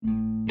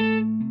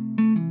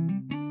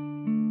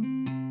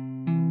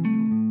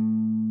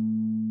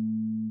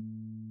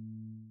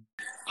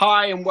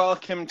Hi and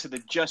welcome to the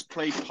Just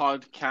Play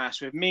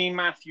podcast with me,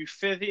 Matthew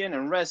Fithian,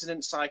 and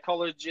resident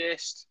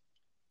psychologist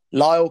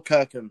Lyle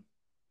Kirkham.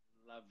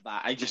 Love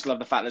that. I just love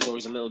the fact there's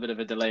always a little bit of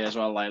a delay as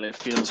well, Lyle. It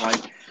feels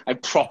like I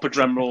proper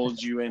drum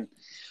rolled you in.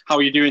 How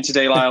are you doing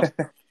today, Lyle?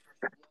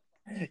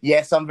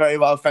 Yes, I'm very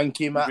well, thank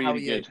you, Matt. Really How are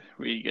you? good,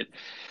 really good.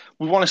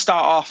 We want to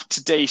start off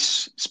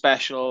today's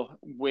special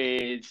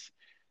with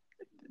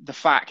the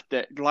fact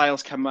that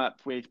Lyle's come up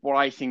with what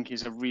I think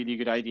is a really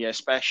good idea,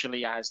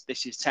 especially as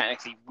this is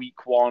technically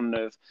week one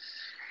of,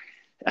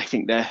 I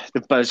think the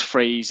buzz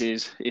phrase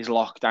is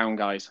lockdown,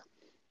 guys.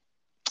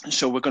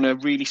 So we're going to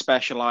really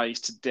specialise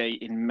today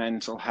in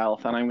mental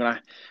health, and I'm going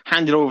to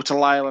hand it over to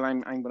Lyle,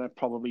 and I'm going to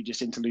probably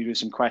just interlude with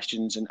some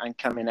questions and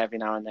come in every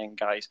now and then,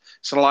 guys.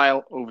 So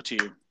Lyle, over to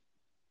you.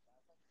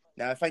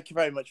 No, thank you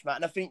very much, Matt.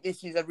 And I think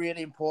this is a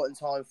really important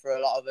time for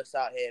a lot of us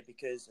out here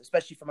because,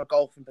 especially from a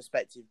golfing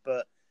perspective,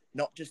 but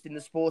not just in the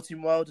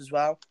sporting world as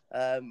well,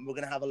 we're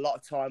going to have a lot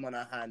of time on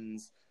our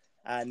hands,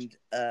 and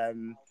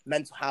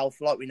mental health,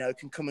 like we know,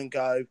 can come and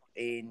go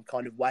in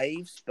kind of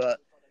waves, but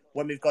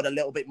when we've got a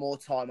little bit more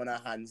time on our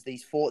hands,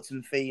 these thoughts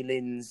and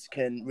feelings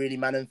can really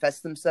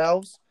manifest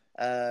themselves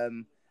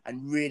and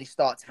really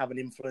start to have an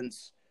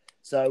influence.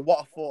 So what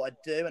I thought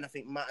I'd do, and I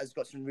think Matt has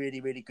got some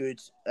really, really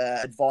good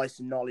advice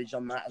and knowledge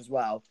on that as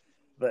well,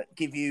 but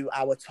give you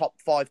our top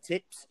 5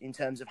 tips in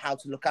terms of how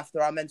to look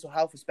after our mental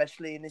health,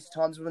 especially in these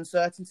times of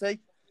uncertainty.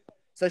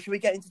 So should we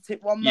get into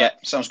tip 1, Matt? Yeah,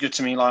 sounds good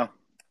to me, Lyle.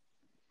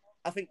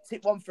 I think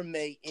tip 1 from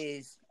me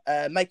is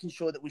making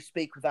sure that we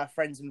speak with our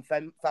friends and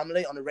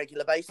family on a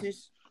regular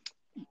basis.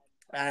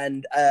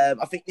 And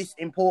I think this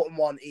important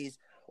one is,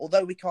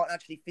 although we can't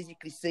actually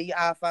physically see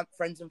our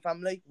friends and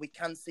family, we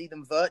can see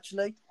them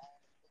virtually.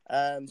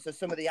 So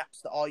some of the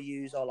apps that I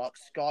use are like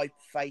Skype,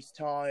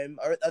 FaceTime.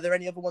 Are there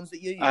any other ones that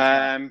you use?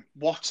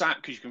 WhatsApp,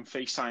 because you can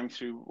FaceTime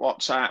through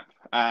WhatsApp.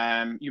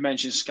 You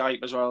mentioned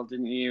Skype as well,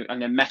 didn't you? And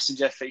then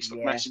Messenger,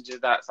 Facebook Messenger.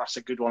 That's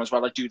a good one as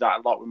well. I do that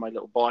a lot with my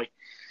little boy.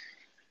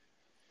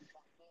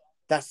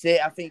 That's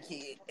it. I think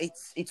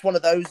it's one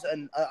of those,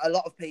 and a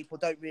lot of people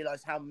don't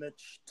realise how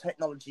much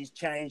technology has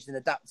changed and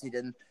adapted,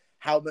 and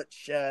how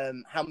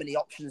many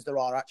options there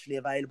are actually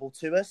available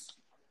to us.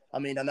 I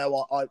mean, I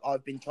know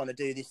I've been trying to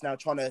do this now,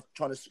 trying to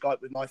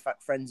Skype with my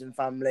friends and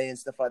family and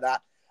stuff like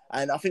that.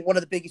 And I think one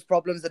of the biggest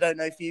problems, I don't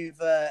know if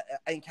you've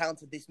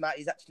encountered this, Matt,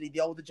 is actually the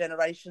older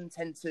generation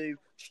tend to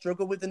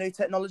struggle with the new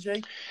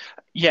technology.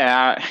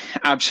 Yeah,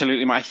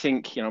 absolutely. I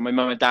think, my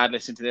mum and dad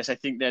listen to this. I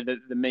think they're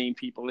the main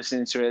people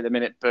listening to it at the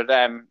minute. But,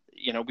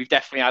 we've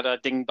definitely had our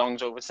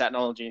ding-dongs over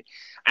technology.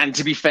 And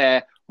to be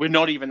fair, we're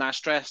not even that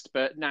stressed.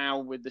 But now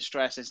with the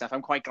stress and stuff,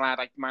 I'm quite glad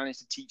I managed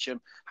to teach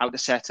them how to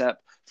set up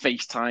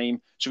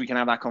FaceTime so we can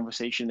have that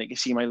conversation. They can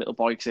see my little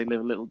boy because they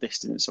live a little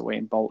distance away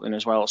in Bolton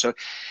as well. So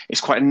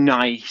it's quite a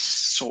nice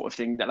sort of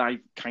thing that I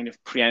kind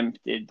of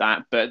preempted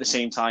that. But at the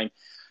same time,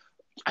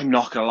 I'm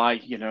not going to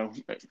lie,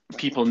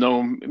 people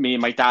know me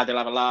and my dad, they'll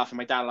have a laugh, and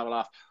my dad will have a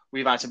laugh.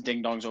 We've had some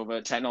ding-dongs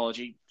over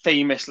technology,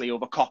 famously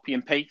over copy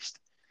and paste.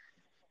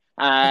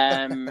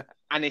 And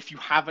if you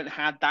haven't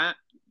had that,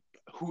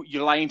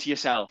 you're lying to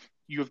yourself.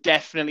 You've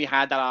definitely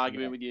had that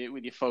argument with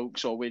your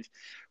folks, or with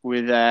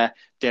dare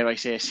I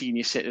say, a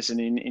senior citizen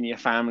in your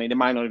family. They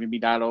might not even be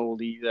that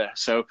old either.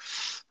 So,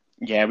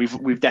 yeah,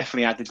 we've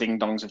definitely had the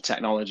ding-dongs of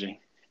technology.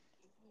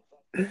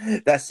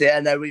 That's it. I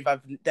know we've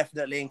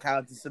definitely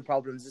encountered some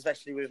problems,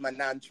 especially with my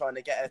nan trying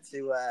to get her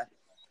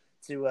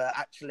to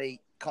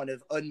actually kind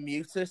of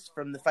unmute us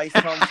from the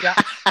FaceTime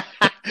chat.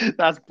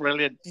 That's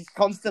brilliant. She's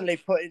constantly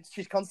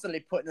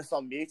putting us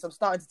on mute. I'm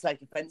starting to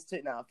take offence to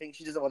it now. I think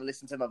she doesn't want to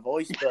listen to my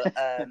voice,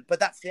 but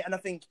that's it. And I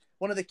think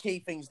one of the key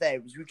things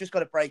there is we've just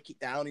got to break it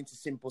down into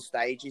simple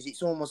stages.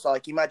 It's almost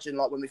like, imagine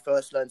like when we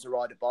first learned to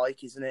ride a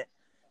bike, isn't it?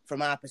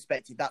 From our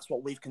perspective, that's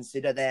what we've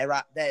considered. They've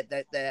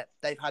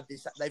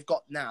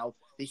got now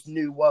this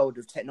new world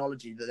of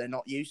technology that they're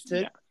not used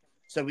to. Yeah.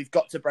 So we've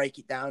got to break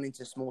it down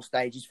into small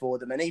stages for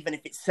them. And even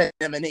if it's sending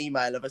them an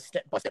email of a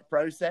step-by-step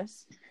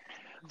process,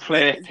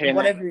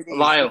 whatever it is.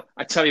 Lyle,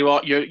 I tell you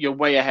what, you're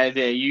way ahead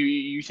there.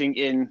 You think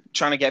in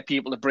trying to get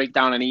people to break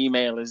down an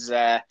email is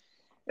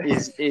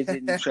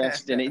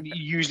interesting. It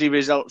usually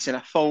results in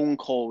a phone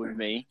call with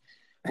me,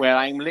 where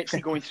I'm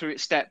literally going through it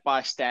step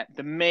by step.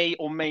 There may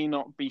or may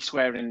not be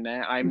swearing in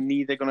there. I'm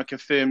neither going to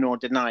confirm nor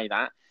deny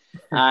that.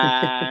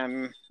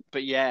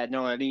 But yeah,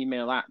 no, an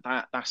email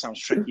that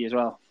sounds tricky as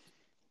well.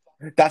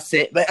 That's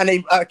it. But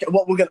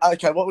what we're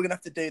gonna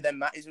have to do then,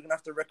 Matt, is we're gonna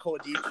have to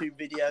record YouTube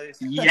videos.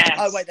 Yes.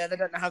 Oh wait, they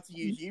don't know how to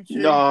use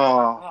YouTube. No.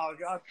 Oh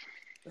god.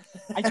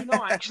 I do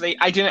not actually.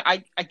 I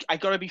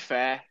gotta be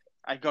fair.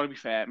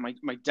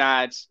 My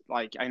dad,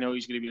 I know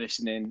he's gonna be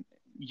listening.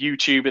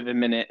 YouTube at the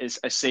minute has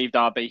saved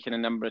our bacon a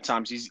number of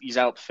times. He's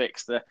helped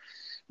fix the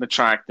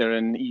tractor,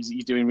 and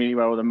he's doing really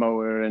well with the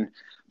mower and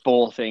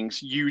ball things.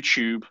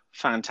 YouTube,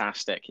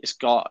 fantastic. It's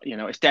got,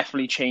 it's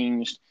definitely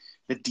changed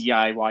the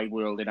DIY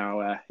world in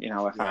our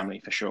family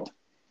for sure.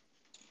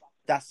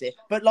 That's it.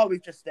 But like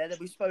we've just said,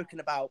 we've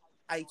spoken about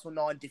 8 or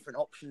 9 different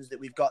options that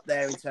we've got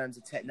there in terms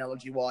of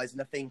technology wise,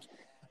 and I think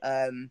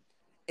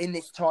in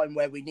this time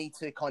where we need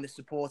to kind of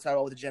support our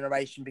older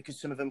generation because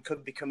some of them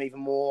could become even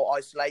more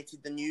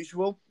isolated than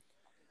usual.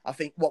 I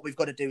think what we've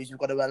got to do is we've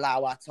got to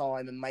allow our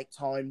time and make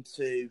time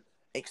to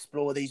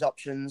explore these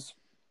options.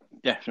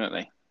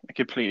 Definitely. I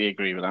completely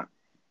agree with that.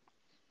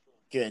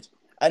 Good.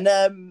 And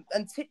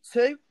tip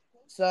 2.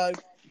 So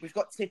we've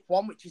got tip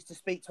 1, which is to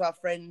speak to our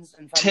friends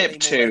and family Tip more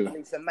 2.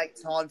 regularly, so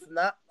make time from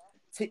that.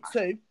 Tip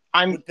 2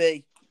 would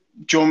be...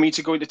 Do you want me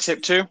to go into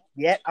tip 2?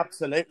 Yeah,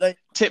 absolutely.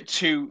 Tip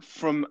 2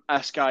 from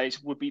us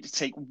guys would be to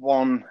take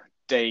one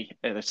day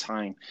at a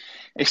time.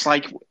 It's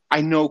like,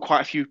 I know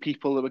quite a few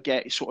people that would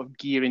get sort of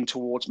gearing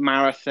towards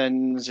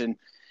marathons and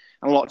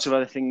lots of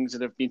other things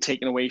that have been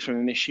taken away from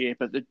them this year,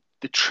 but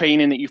the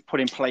training that you've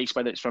put in place,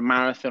 whether it's for a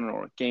marathon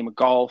or a game of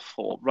golf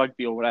or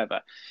rugby or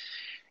whatever,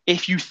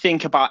 if you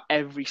think about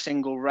every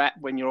single rep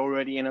when you're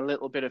already in a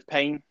little bit of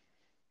pain,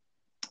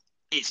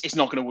 it's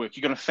not going to work.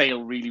 You're going to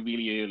fail really,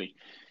 really early.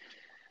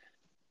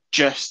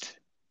 Just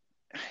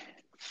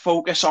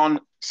focus on,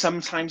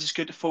 sometimes it's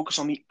good to focus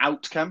on the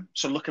outcome.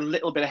 So look a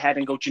little bit ahead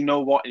and go, do you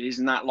know what? It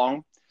isn't that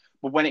long.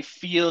 But when it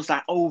feels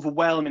that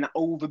overwhelming, that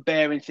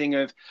overbearing thing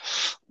of,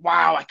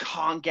 wow, I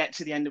can't get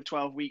to the end of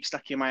 12 weeks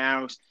stuck in my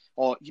house,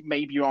 or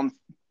maybe you're on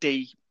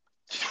day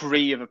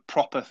 3 of a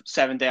proper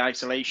 7-day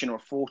isolation or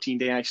a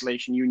 14-day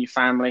isolation, you and your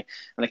family,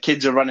 and the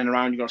kids are running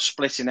around, you've got a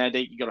splitting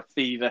headache, you've got a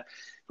fever,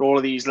 all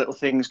of these little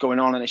things going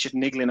on, and it's just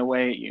niggling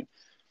away at you.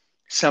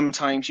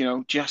 Sometimes,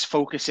 just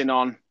focusing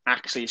on,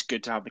 actually, it's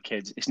good to have the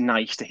kids. It's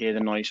nice to hear the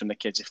noise from the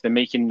kids. If they're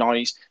making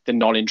noise, they're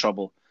not in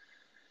trouble.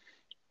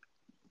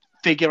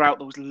 Figure out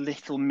those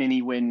little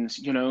mini wins.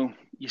 You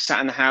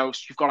sat in the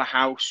house, you've got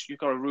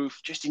a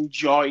roof. Just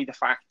enjoy the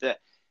fact that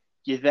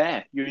you're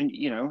there.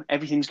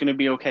 Everything's going to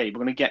be okay.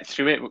 We're going to get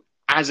through it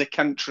as a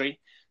country.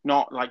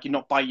 Not like you're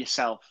not by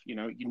yourself.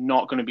 You're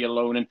not going to be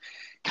alone. And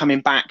coming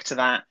back to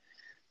that,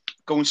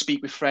 go and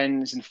speak with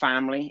friends and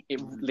family.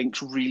 It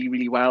links really,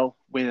 really well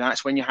with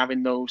that's when you're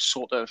having those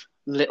sort of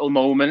little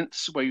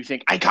moments where you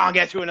think, I can't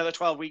get through another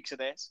 12 weeks of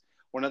this,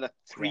 or another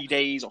 3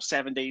 days or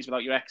 7 days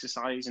without your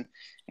exercise and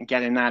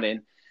getting that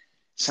in.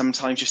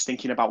 Sometimes just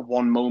thinking about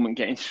one moment,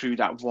 getting through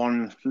that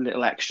one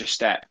little extra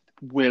step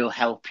will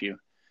help you.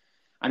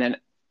 And then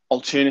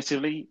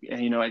alternatively,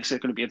 it's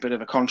going to be a bit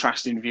of a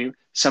contrasting view.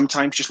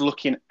 Sometimes just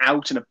looking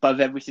out and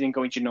above everything and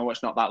going, do you know what,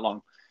 it's not that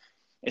long.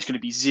 It's going to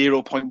be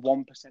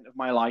 0.1% of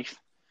my life.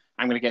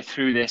 I'm going to get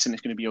through this and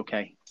it's going to be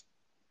okay.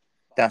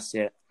 That's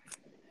it.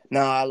 No,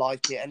 I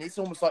like it. And it's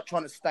almost like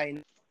trying to stay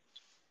in.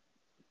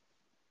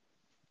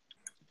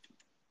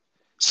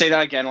 Say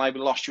that again. I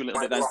lost you a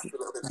little bit then.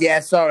 Yeah,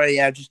 sorry.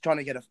 Yeah, just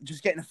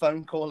getting a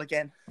phone call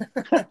again.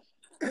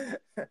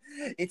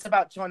 It's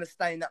about trying to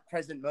stay in that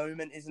present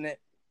moment, isn't it?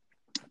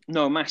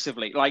 No,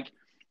 massively. Like,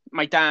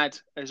 my dad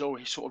has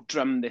always sort of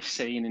drummed this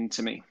saying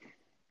into me,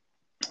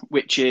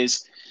 which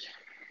is,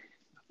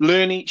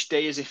 learn each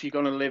day as if you're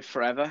going to live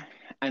forever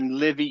and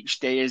live each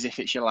day as if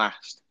it's your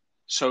last.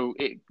 So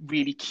it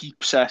really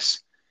keeps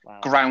us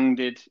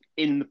grounded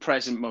in the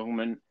present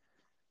moment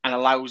and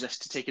allows us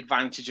to take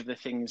advantage of the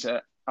things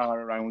that are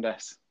around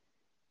us.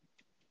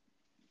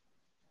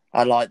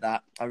 I like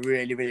that. I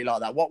really, really like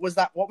that. What was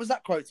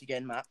that quote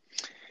again, Matt?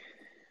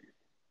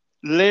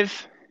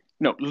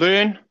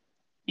 Learn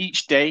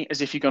each day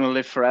as if you're going to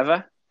live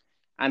forever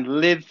and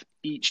live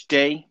each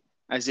day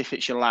as if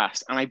it's your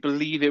last. And I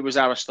believe it was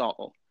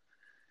Aristotle.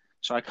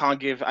 So I can't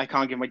give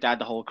my dad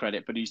the whole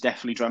credit, but he's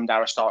definitely drummed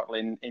Aristotle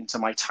into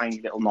my tiny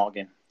little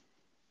noggin.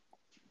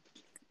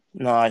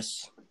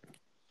 Nice.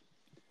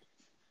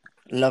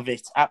 Love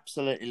it.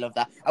 Absolutely love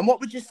that. And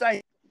what would you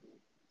say?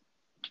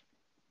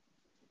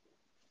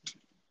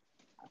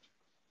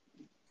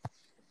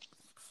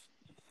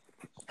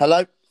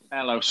 Hello?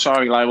 Hello.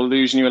 Sorry, Lyle, we're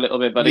losing you a little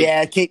bit, buddy.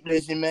 Yeah, keep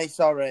losing me.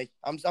 Sorry.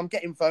 I'm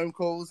getting phone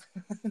calls.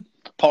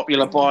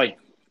 Popular boy.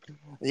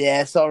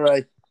 Yeah,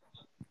 sorry.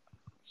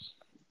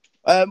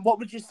 What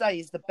would you say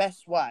is the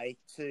best way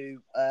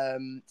to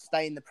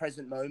stay in the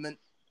present moment?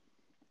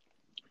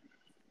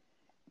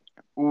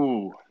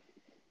 Ooh.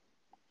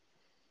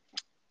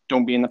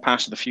 Don't be in the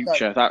past or the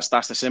future. That's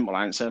the simple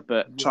answer.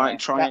 But trying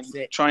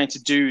to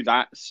do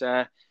that's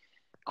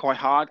quite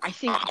hard. I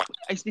think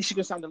this is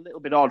going to sound a little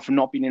bit odd from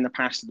not being in the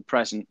past or the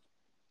present.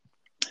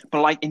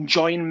 But like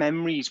enjoying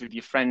memories with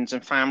your friends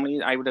and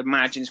family, I would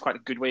imagine is quite a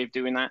good way of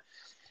doing that.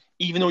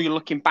 Even though you're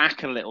looking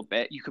back a little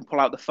bit, you can pull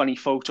out the funny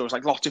photos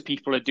like lots of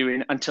people are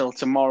doing until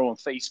tomorrow on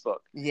Facebook.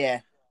 Yeah.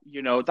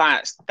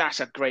 That's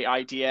a great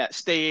idea.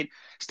 Stay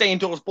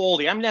indoors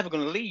baldy. I'm never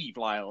going to leave,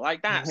 Lyle.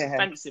 Like, that's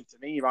offensive to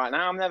me right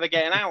now. I'm never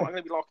getting out. I'm going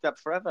to be locked up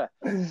forever.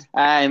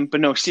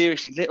 But no,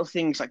 seriously, little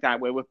things like that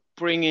where we're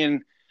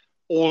bringing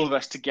all of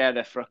us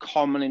together for a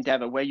common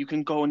endeavor where you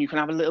can go and you can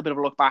have a little bit of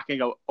a look back and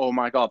go, oh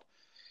my God,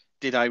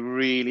 did I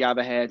really have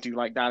a hairdo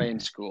like that in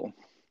school?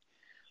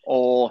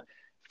 Or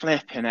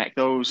flipping heck,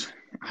 those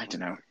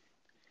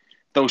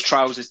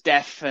trousers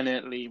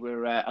definitely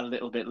were a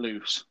little bit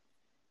loose.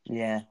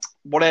 Yeah.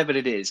 Whatever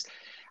it is,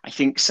 I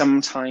think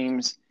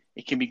sometimes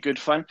It can be good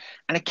fun.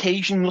 And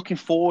occasionally looking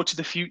forward to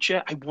the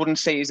future, I wouldn't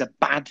say is a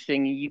bad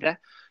thing either.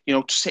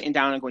 Sitting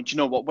down and going, do you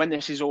know what? When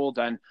this is all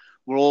done,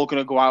 we're all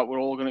going to go out. We're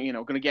all going to,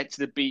 going to get to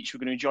the beach. We're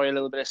going to enjoy a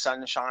little bit of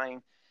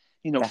sunshine.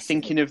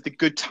 Thinking of the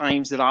good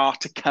times that are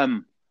to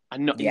come,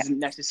 and not isn't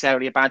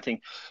necessarily a bad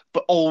thing.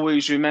 But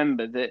always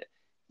remember that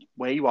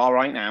where you are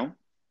right now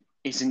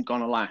isn't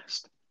going to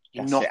last.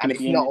 And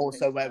it's not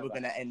also where we're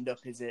going to end up,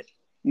 is it?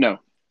 No.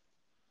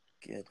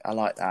 Good. I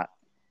like that.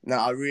 No,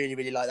 I really,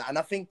 really like that. And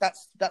I think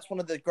that's one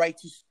of the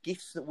greatest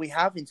gifts that we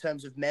have in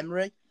terms of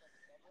memory,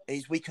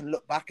 is we can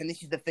look back. And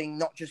this is the thing,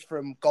 not just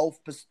from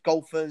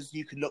golfers.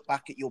 You can look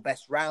back at your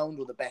best round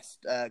or the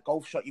best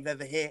golf shot you've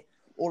ever hit,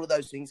 all of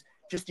those things.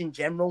 Just in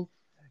general,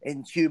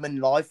 in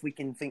human life, we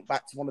can think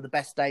back to one of the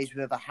best days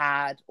we've ever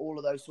had, all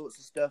of those sorts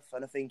of stuff.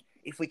 And I think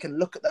if we can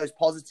look at those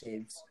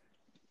positives,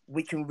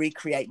 we can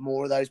recreate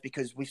more of those,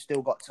 because we've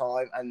still got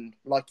time. And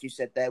like you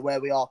said there, where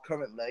we are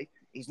currently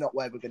is not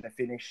where we're going to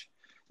finish.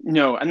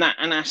 No, and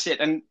that's it.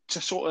 And to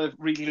sort of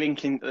really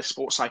link into the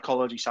sports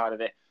psychology side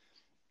of it,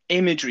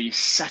 imagery is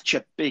such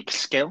a big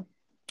skill.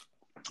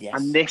 Yes.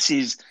 And this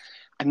is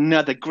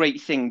another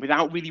great thing.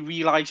 Without really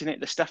realizing it,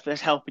 the stuff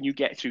that's helping you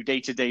get through day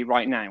to day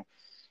right now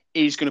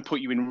is going to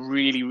put you in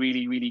really,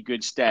 really, really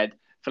good stead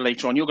for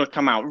later on. You're going to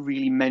come out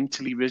really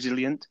mentally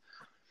resilient.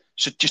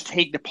 So just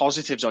take the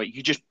positives of it.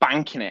 You're just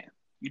banking it.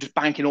 You're just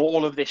banking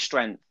all of this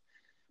strength.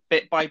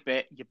 Bit by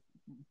bit, you're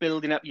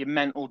building up your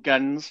mental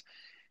guns,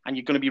 and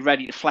you're going to be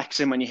ready to flex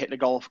them when you hit the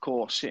golf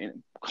course.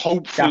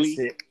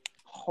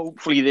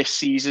 Hopefully this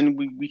season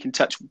we can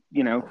touch,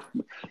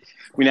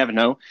 we never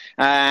know.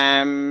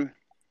 I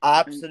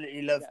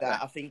absolutely love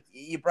that. I think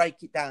you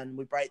break it down.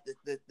 We break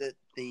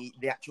the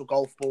actual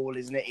golf ball,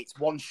 isn't it? It's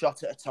one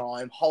shot at a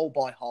time, hole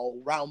by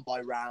hole, round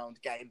by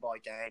round, game by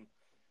game.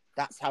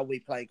 That's how we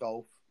play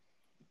golf.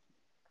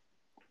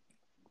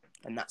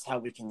 And that's how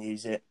we can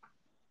use it.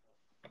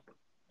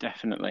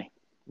 Definitely.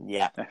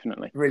 Yeah.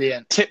 Definitely.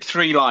 Brilliant. Tip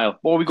 3, Lyle.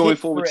 What are we going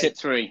for with tip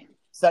 3?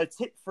 So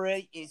tip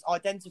 3 is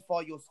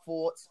identify your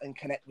thoughts and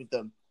connect with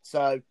them.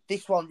 So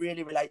this one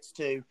really relates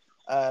to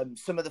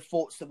some of the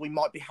thoughts that we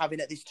might be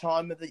having at this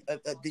time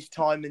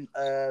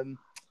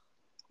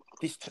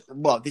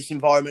this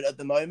environment at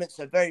the moment.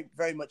 So very,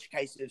 very much a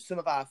case of some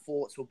of our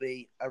thoughts will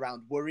be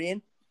around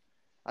worrying.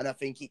 And I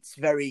think it's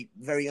very,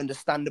 very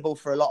understandable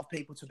for a lot of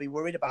people to be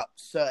worried about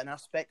certain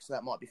aspects. So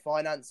that might be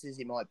finances,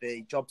 it might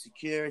be job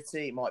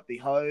security, it might be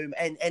home,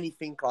 and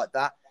anything like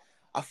that.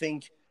 I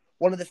think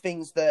one of the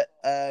things that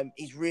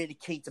is really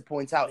key to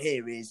point out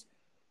here is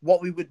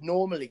what we would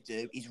normally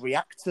do is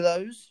react to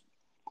those.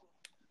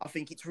 I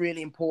think it's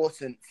really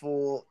important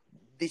for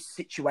this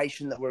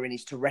situation that we're in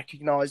is to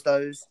recognise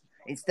those.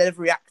 Instead of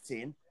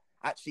reacting,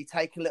 actually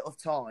take a little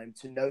time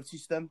to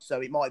notice them. So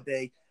it might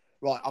be,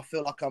 right, I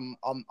feel like I'm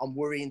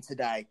worrying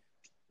today.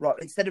 Right,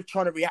 instead of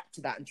trying to react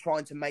to that and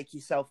trying to make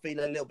yourself feel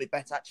a little bit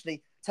better,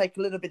 actually take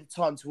a little bit of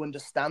time to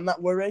understand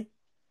that worry.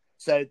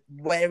 So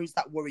where is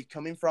that worry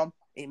coming from?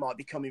 It might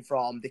be coming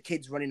from the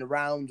kids running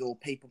around or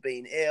people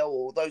being ill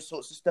or those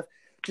sorts of stuff.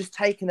 Just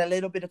taking a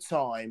little bit of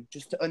time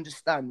just to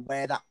understand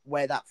where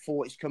that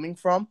thought is coming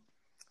from,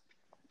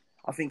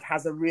 I think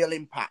has a real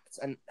impact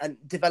and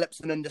develops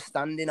an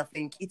understanding. I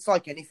think it's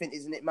like anything,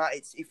 isn't it, Matt?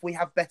 It's if we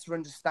have better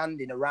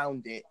understanding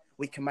around it,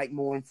 we can make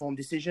more informed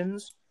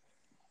decisions.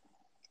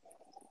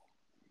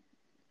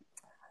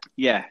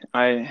 Yeah,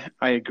 I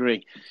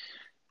agree.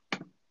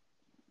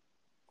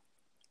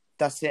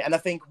 That's it. And I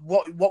think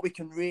what we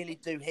can really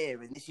do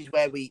here, and this is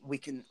where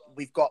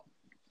we've got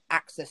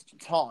access to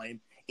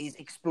time, is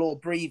explore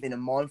breathing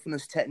and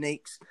mindfulness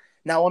techniques.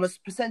 Now, on a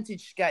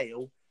percentage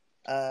scale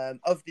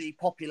of the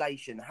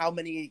population, how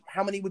many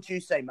would you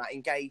say, Matt,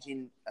 engage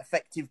in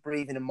effective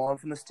breathing and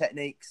mindfulness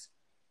techniques?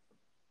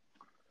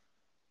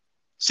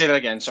 Say that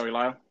again. Sorry,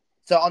 Lyle.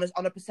 So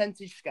on a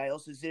percentage scale,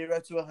 so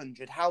 0 to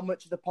 100, how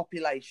much of the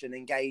population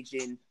engage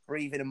in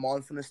breathing and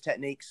mindfulness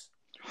techniques?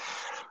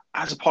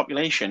 As a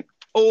population?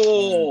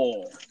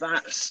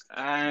 That's...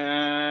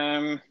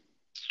 I'm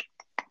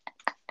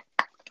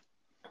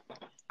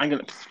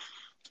going to...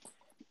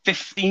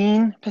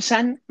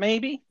 15%,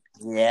 maybe?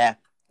 Yeah,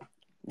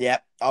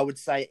 I would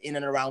say in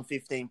and around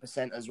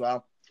 15% as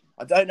well.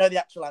 I don't know the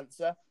actual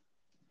answer,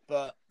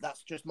 but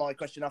that's just my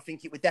question. I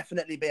think it would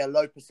definitely be a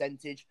low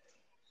percentage.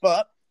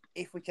 But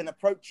if we can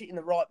approach it in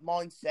the right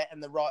mindset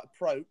and the right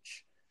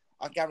approach,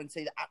 I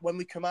guarantee that when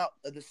we come out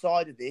the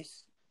side of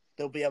this,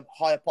 there'll be a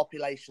higher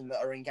population that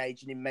are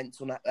engaging in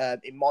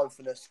in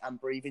mindfulness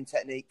and breathing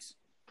techniques.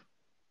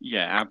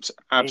 Yeah,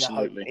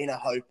 absolutely. In a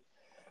hope.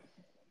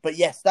 But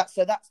yes, that's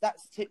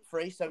tip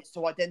 3. So it's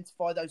to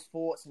identify those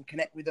thoughts and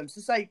connect with them. So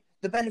say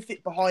the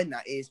benefit behind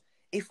that is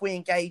if we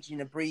engage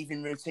in a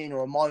breathing routine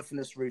or a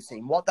mindfulness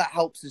routine, what that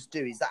helps us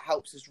do is that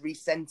helps us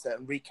recenter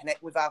and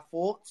reconnect with our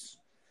thoughts.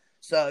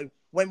 So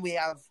when we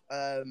have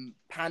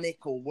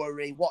panic or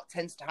worry, what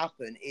tends to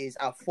happen is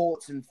our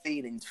thoughts and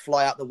feelings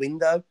fly out the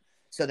window.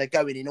 So they're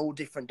going in all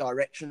different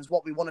directions.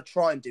 What we want to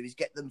try and do is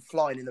get them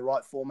flying in the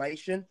right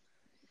formation.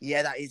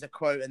 Yeah, that is a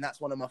quote, and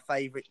that's one of my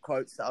favourite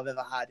quotes that I've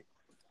ever had.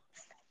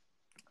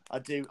 I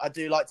do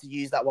like to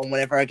use that one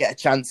whenever I get a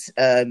chance.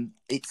 I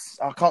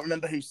can't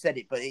remember who said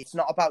it, but it's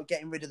not about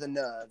getting rid of the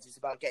nerves. It's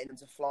about getting them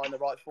to fly in the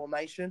right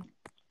formation.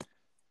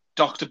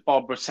 Dr.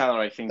 Bob Rotella,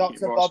 I think it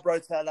Dr. was. Bob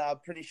Rotella, I'm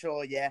pretty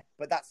sure, yeah.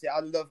 But that's it.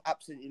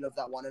 Absolutely love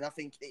that one. And I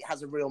think it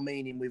has a real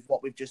meaning with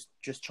what we've just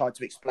tried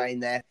to explain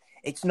there.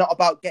 It's not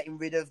about getting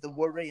rid of the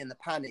worry and the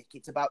panic.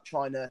 It's about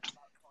trying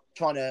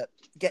to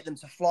get them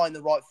to fly in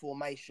the right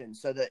formation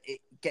so that it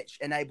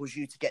enables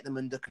you to get them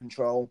under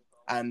control.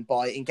 And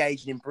by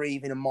engaging in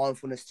breathing and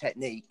mindfulness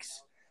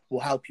techniques will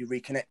help you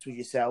reconnect with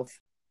yourself.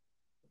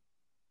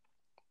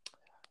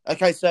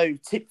 Okay, so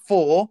tip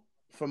 4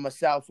 from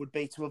myself would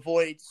be to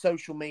avoid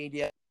social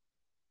media,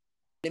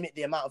 limit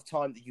the amount of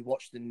time that you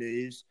watch the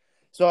news.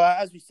 So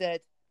as we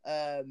said,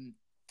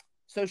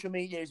 social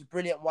media is a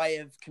brilliant way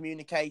of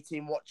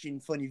communicating, watching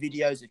funny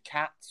videos of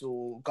cats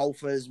or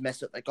golfers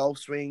mess up their golf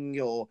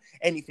swing or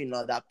anything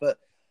like that. But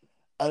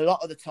a lot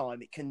of the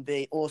time it can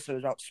be also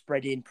about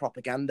spreading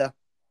propaganda.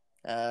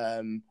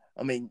 I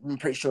mean, I'm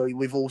pretty sure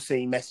we've all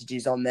seen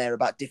messages on there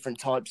about different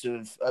types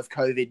of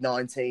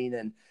COVID-19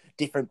 and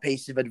different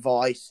pieces of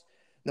advice.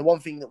 The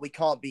one thing that we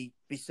can't be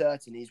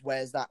certain is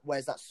where's that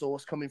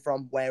source coming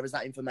from? Where has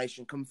that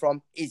information come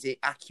from? Is it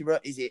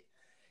accurate? Is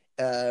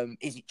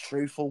it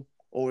truthful?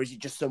 Or is it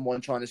just someone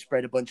trying to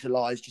spread a bunch of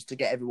lies just to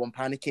get everyone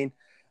panicking?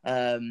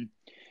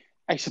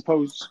 I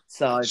suppose,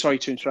 sorry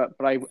to interrupt,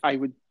 but I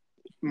would,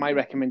 my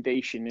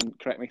recommendation, and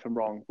correct me if I'm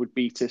wrong, would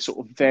be to sort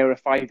of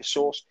verify the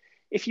source.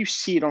 If you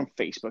see it on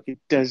Facebook, it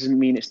doesn't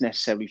mean it's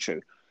necessarily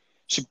true.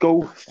 So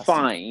go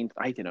find,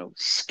 I don't know,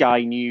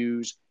 Sky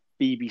News,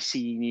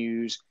 BBC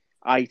News,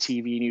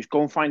 ITV News.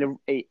 Go and find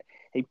a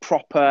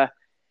proper,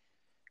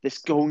 that's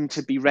going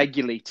to be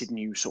regulated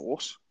news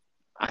source,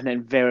 and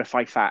then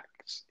verify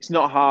facts. It's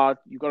not hard.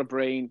 You've got a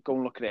brain. Go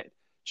and look at it.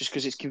 Just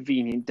because it's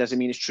convenient doesn't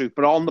mean it's true.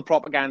 But on the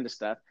propaganda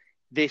stuff,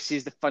 this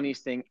is the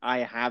funniest thing I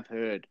have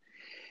heard,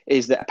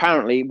 is that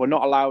apparently we're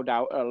not allowed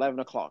out at 11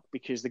 o'clock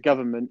because the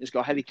government has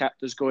got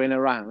helicopters going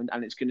around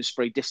and it's going to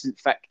spray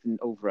disinfectant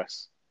over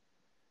us.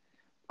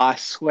 I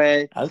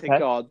swear to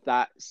God,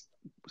 that's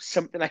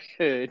something I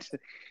heard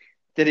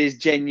that is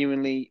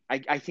genuinely,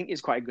 I think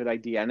is quite a good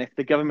idea. And if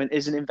the government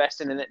isn't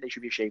investing in it, they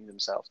should be ashamed of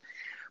themselves.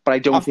 But I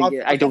don't think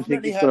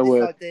it's going to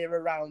work. Idea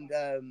around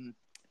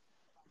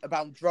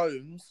about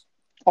drones.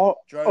 Oh,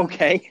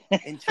 okay.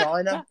 In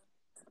China.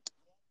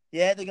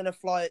 Yeah, they're going to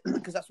fly it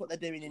because that's what they're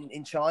doing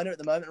in China at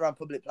the moment around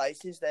public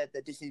places. They're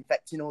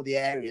disinfecting all the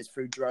areas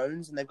through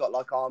drones, and they've got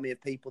like an army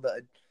of people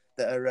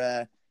that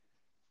are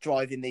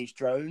driving these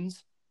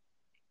drones.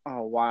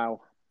 Oh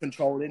wow!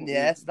 Controlling,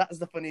 yeah. So that's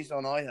the funniest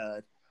one I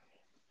heard.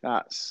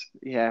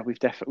 We've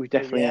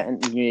definitely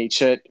entered the new age.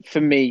 So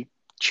for me,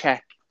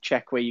 check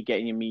where you're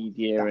getting your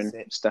media and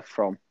stuff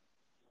from.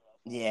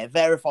 Yeah,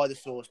 verify the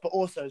source, but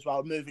also as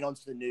well, moving on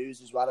to the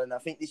news as well. And I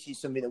think this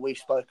is something that we've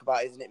spoke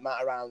about, isn't it,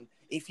 Matt? Around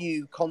if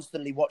you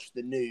constantly watch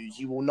the news,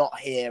 you will not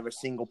hear a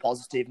single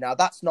positive. Now,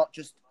 that's not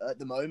just at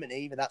the moment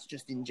either. That's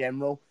just in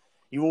general.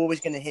 You're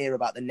always going to hear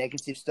about the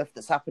negative stuff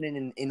that's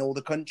happening in all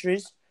the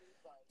countries.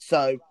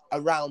 So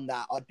around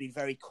that, I'd be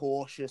very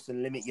cautious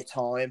and limit your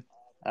time.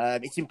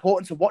 It's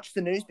important to watch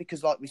the news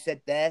because, like we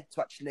said there,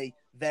 to actually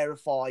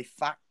verify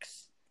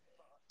facts.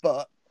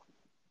 But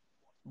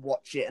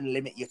watch it and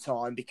limit your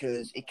time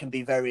because it can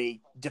be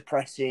very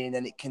depressing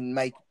and it can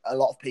make a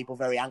lot of people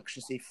very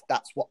anxious if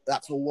that's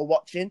all we're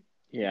watching.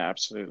 Yeah,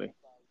 absolutely.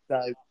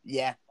 So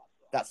yeah,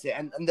 that's it.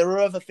 And there are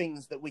other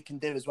things that we can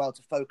do as well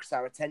to focus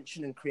our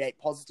attention and create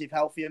positive,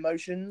 healthy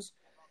emotions.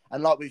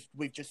 And like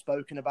we've just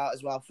spoken about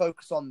as well,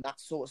 focus on that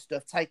sort of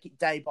stuff. Take it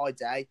day by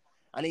day.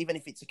 And even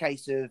if it's a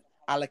case of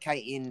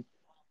allocating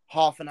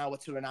half an hour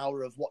to an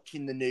hour of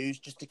watching the news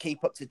just to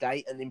keep up to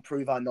date and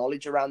improve our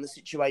knowledge around the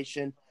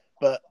situation.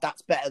 But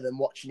that's better than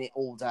watching it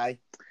all day.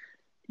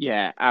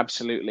 Yeah,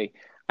 absolutely.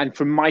 And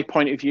from my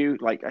point of view,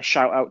 like a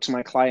shout out to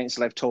my clients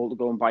that I've told to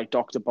go and buy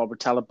Dr. Bob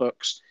Rotella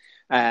books.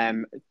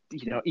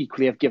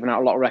 Equally, I've given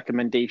out a lot of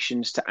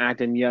recommendations to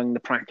Adam Young,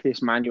 the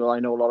practice manual. I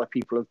know a lot of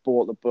people have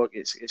bought the book.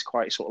 It's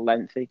quite sort of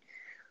lengthy.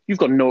 You've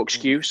got no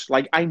excuse.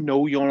 Like, I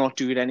know you're not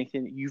doing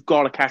anything. You've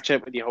got to catch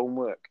up with your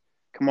homework.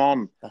 Come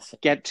on,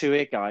 get to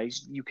it,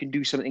 guys. You can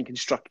do something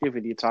constructive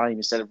with your time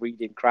instead of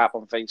reading crap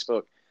on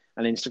Facebook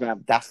and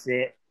Instagram. That's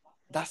it.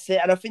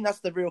 And I think that's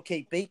the real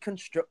key. Be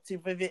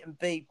constructive with it and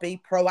be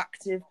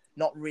proactive,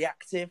 not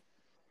reactive.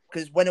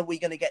 Because when are we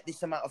going to get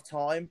this amount of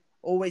time?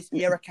 Always,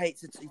 okay,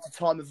 it's a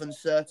time of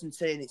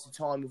uncertainty and it's a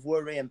time of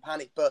worry and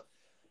panic. But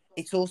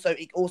it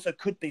also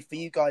could be for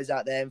you guys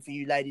out there and for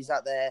you ladies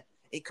out there,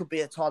 it could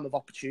be a time of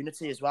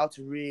opportunity as well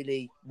to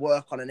really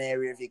work on an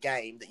area of your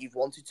game that you've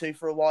wanted to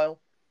for a while.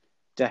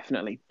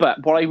 Definitely.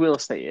 But what I will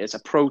say is a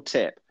pro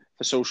tip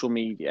for social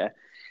media.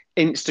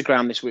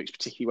 Instagram, this works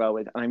particularly well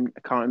with, and I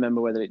can't remember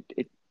whether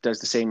it does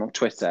the same on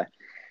Twitter,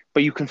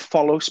 but you can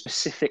follow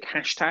specific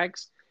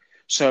hashtags.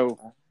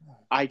 So,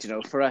 I don't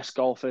know, for us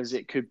golfers,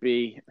 it could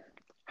be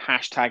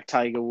hashtag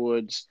Tiger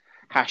Woods,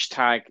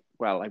 hashtag,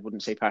 well, I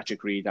wouldn't say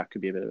Patrick Reed, that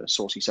could be a bit of a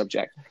saucy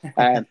subject.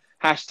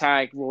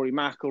 Hashtag Rory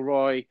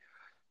McIlroy.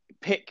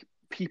 Pick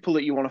people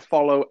that you want to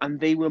follow, and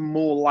they will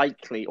more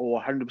likely,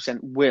 or 100%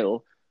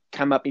 will,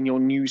 come up in your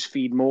news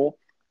feed more,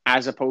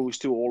 as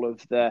opposed to all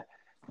of the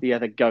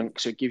other gunk.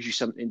 So it gives you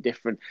something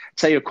different.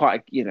 Say you're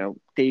quite,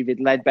 David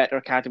Ledbetter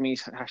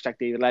Academies, hashtag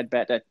David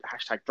Ledbetter,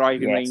 hashtag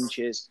driving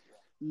ranges,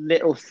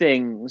 little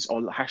things,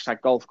 or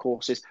hashtag golf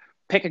courses.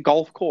 Pick a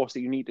golf course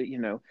that you need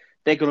to,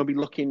 they're going to be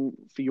looking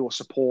for your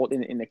support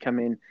in the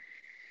coming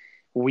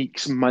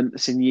weeks,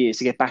 months, and years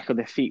to get back on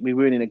their feet. We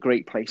weren't in a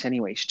great place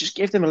anyway. So just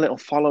give them a little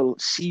follow,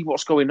 see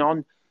what's going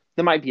on.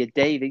 There might be a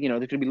day that, there's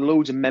going to be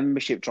loads of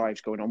membership drives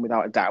going on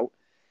without a doubt.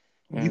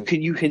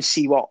 You can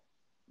see what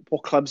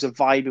clubs are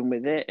vibing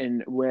with it,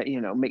 and where,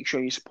 make sure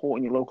you're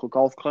supporting your local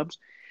golf clubs.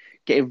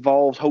 Get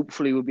involved.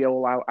 Hopefully we'll be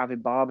all out having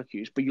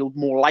barbecues, but you're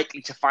more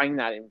likely to find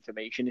that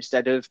information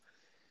instead of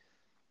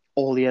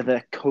all the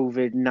other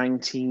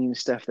COVID-19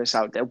 stuff that's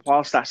out there.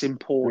 Whilst that's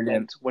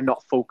important, we're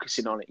not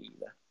focusing on it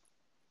either.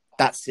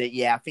 That's it.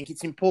 Yeah, I think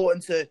it's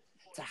important to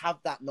have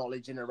that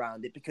knowledge in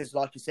around it, because,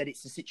 like you said,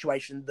 it's a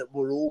situation that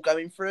we're all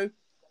going through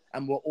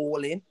and we're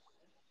all in,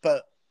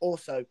 but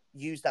also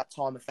use that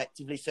time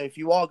effectively. So if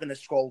you are going to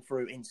scroll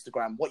through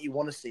Instagram, what you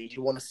want to see is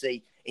you want to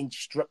see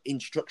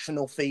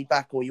instructional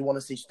feedback, or you want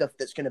to see stuff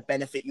that's going to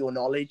benefit your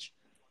knowledge.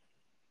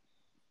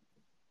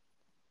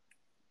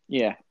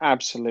 Yeah,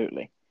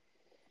 absolutely.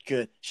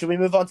 Good. Should we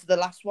move on to the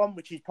last one,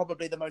 which is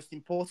probably the most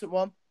important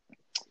one?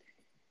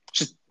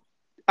 Just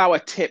our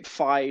tip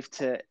 5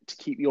 to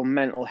keep your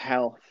mental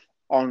health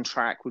on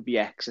track would be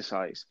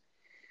exercise.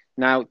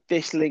 Now,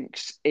 this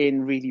links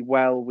in really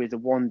well with the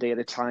one day at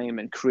a time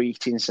and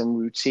creating some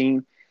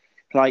routine.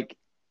 Like,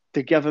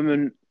 the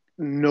government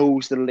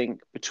knows the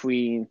link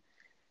between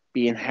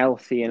being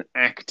healthy and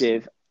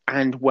active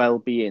and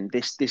well-being.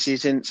 This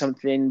isn't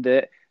something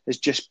that has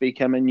just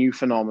become a new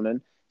phenomenon.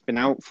 It's been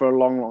out for a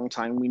long, long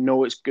time. We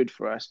know it's good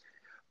for us.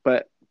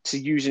 But to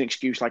use an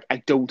excuse like, I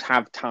don't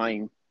have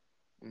time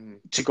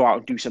to go out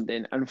and do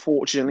something,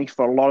 unfortunately,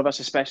 for a lot of us,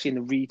 especially in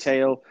the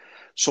retail,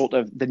 sort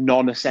of the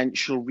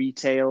non-essential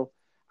retail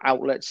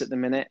outlets at the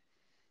minute.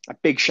 A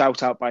big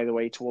shout out, by the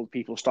way, to all the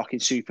people stocking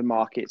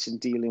supermarkets and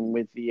dealing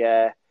with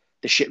the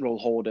shit roll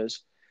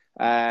hoarders.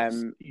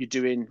 You're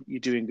doing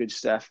good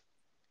stuff.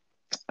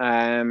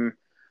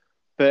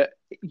 But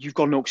you've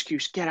got no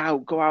excuse. Get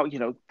out, go out.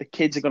 The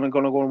kids are gonna go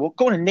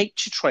on a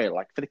nature trail,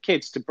 like, for the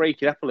kids, to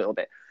break it up a little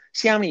bit.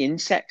 See how many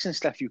insects and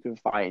stuff you can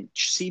find.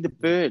 See the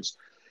birds.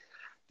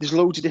 There's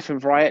loads of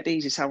different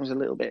varieties. It sounds a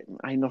little bit,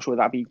 I'm not sure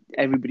that'd be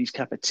everybody's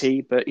cup of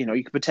tea, but, you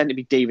can pretend to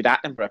be David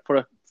Attenborough, put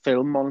a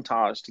film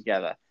montage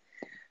together.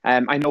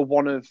 I know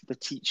one of the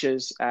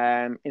teachers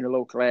in the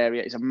local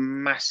area is a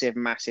massive,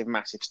 massive,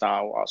 massive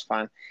Star Wars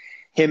fan.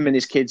 Him and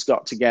his kids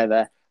got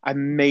together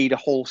and made a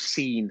whole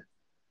scene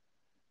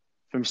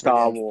from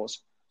Star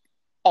Wars.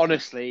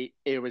 Honestly,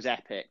 it was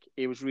epic.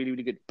 It was really,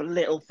 really good. But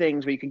little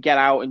things where you can get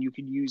out and you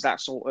can use that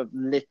sort of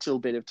little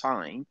bit of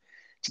time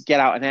to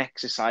get out and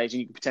exercise, and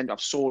you can pretend to have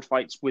sword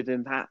fights with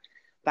them.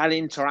 That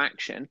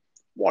interaction,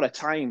 what a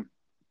time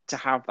to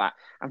have that.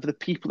 And for the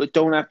people that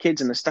don't have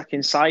kids and are stuck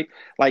inside,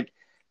 like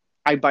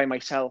I by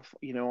myself,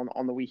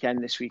 on the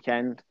weekend, this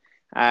weekend,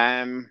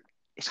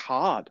 it's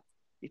hard.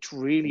 It's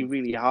really,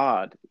 really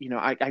hard.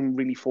 I'm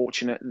really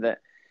fortunate that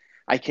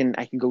I can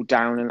go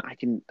down and I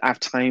can have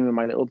time with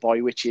my little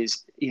boy, which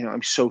is,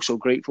 I'm so, so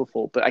grateful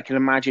for. But I can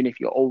imagine if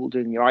you're older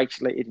and you're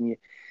isolated and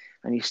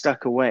you're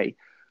stuck away,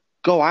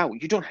 go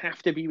out. You don't have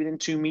to be within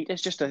 2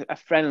 meters, just a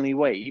friendly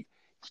wave.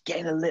 You're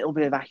getting a little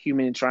bit of that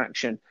human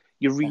interaction.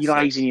 You're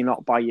realizing you're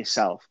not by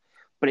yourself.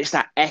 But it's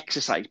that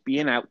exercise,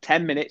 being out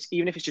 10 minutes,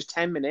 even if it's just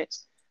 10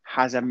 minutes,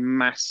 has a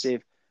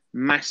massive,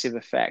 massive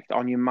effect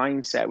on your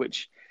mindset,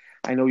 which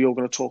I know you're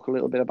going to talk a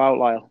little bit about,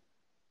 Lyle.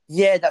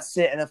 Yeah, that's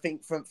it. And I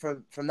think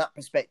from that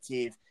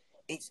perspective,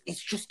 it's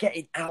just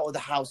getting out of the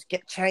house,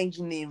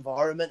 changing the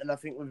environment. And I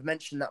think we've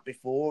mentioned that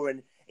before.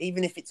 And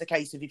even if it's a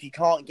case of if you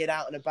can't get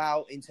out and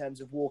about in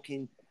terms of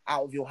walking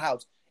out of your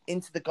house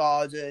into the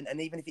garden, and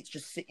even if it's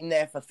just sitting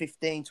there for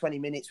 15, 20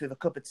 minutes with a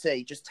cup of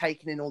tea, just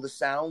taking in all the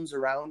sounds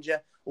around you,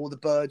 all the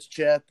birds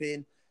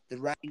chirping, the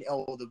rain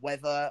or the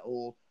weather,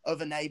 or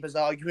other neighbours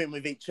arguing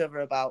with each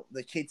other about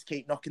the kids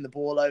keep knocking the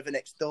ball over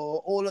next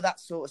door, all of that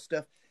sort of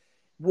stuff.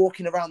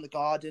 Walking around the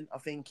garden, I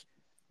think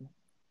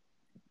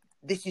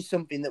this is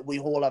something that we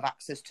all have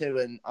access to,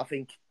 and I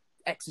think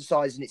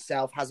exercise in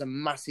itself has a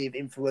massive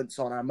influence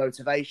on our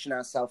motivation,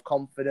 our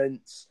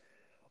self-confidence,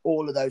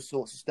 all of those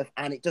sorts of stuff.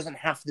 And it doesn't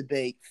have to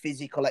be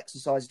physical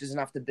exercise. It doesn't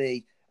have to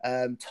be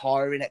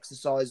tiring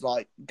exercise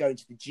like going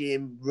to the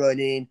gym,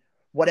 running,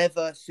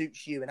 whatever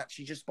suits you. And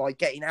actually just by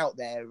getting out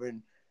there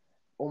and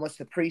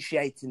almost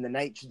appreciating the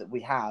nature that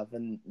we have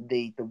and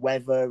the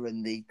weather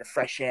and the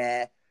fresh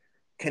air,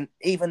 can,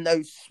 even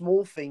those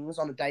small things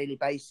on a daily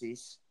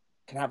basis,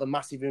 can have a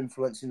massive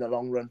influence in the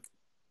long run.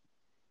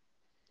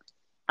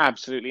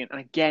 Absolutely. And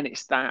again,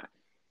 it's that,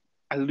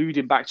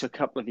 alluding back to a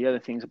couple of the other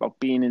things about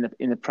being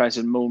in the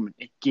present moment,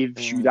 it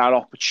gives you that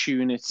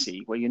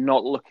opportunity where you're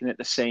not looking at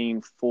the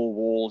same four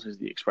walls, as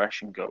the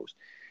expression goes.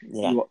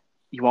 Yeah.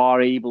 You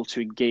are able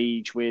to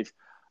engage with,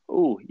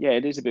 Oh, yeah,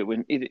 it is a bit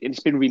windy. It's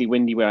been really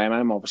windy where I am.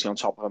 I'm obviously on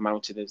top of a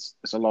mountain, as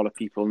a lot of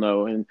people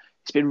know, and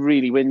it's been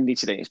really windy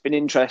today. It's been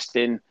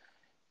interesting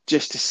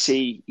just to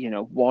see,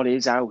 what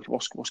is out,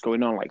 what's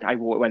going on. Like I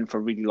went for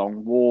a really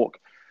long walk,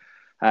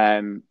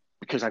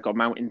 because I got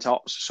mountain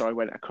tops, so I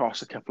went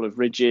across a couple of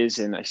ridges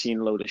and I seen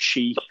a load of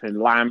sheep and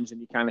lambs,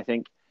 and you kind of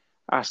think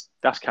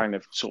that's kind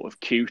of sort of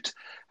cute.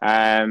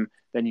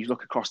 Then you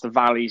look across the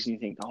valleys and you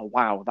think, oh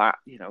wow, that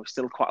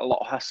still quite a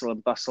lot of hustle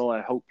and bustle.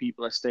 I hope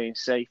people are staying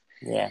safe.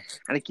 Yeah,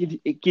 And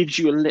it gives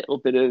you a little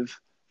bit of,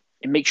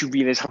 it makes you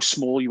realize how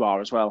small you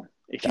are as well.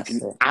 If you that's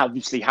can it.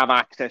 obviously have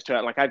access to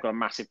it, like I've got a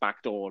massive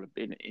back door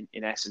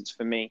in essence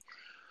for me.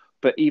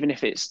 But even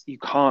if you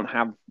can't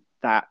have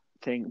that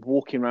thing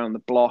walking around the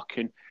block,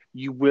 and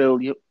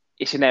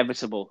it's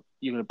inevitable.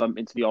 You're going to bump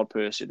into the odd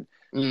person.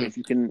 But if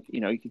you can,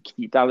 you can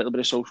keep that little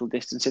bit of social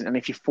distancing. And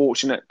if you're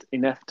fortunate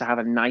enough to have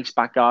a nice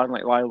back garden,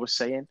 like Lyle was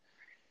saying,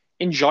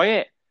 enjoy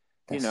it.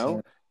 You That's know,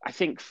 it. I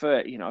think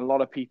for, a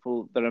lot of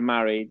people that are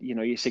married,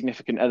 your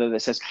significant other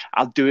that says,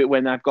 I'll do it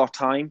when I've got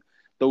time.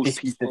 Those This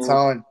is the people,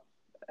 time.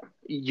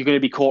 you're going to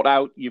be caught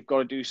out. You've got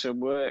to do some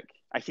work.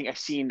 I think I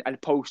seen a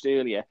post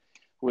earlier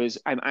was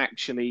I'm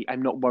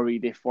not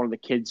worried if one of the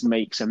kids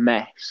makes a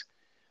mess,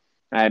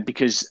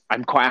 because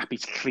I'm quite happy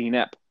to clean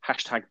up.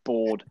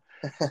 #bored.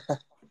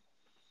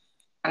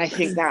 And I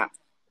think that,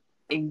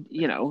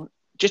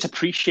 just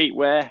appreciate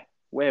where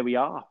we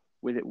are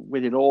with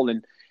it all.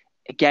 And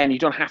again, you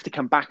don't have to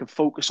come back and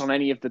focus on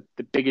any of the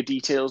bigger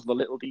details, the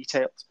little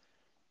details.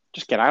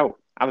 Just get out,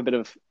 have a bit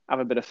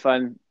of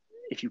fun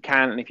if you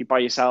can, and if you're by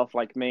yourself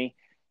like me,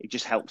 it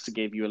just helps to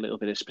give you a little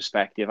bit of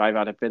perspective. I've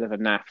had a bit of a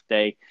naff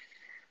day,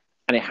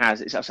 and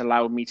it's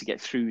allowed me to get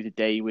through the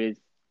day with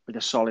a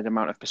solid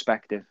amount of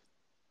perspective.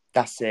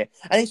 That's it.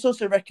 And it's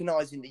also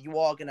recognizing that you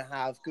are going to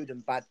have good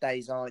and bad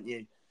days, aren't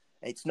you?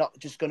 It's not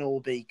just going to all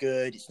be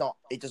good.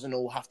 It doesn't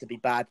all have to be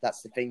bad.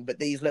 That's the thing. But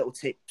these little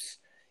tips,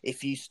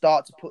 if you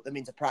start to put them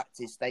into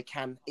practice, they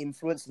can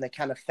influence and they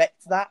can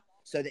affect that.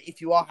 So that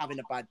if you are having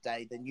a bad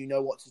day, then you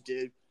know what to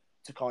do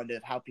to kind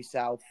of help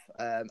yourself,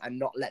 and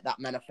not let that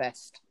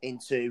manifest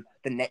into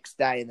the next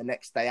day and the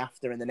next day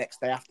after and the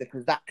next day after,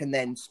 because that can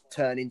then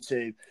turn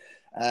into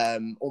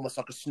almost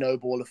like a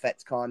snowball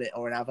effect, can't it?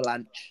 Or an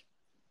avalanche.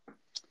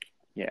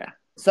 Yeah,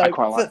 So I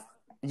quite like.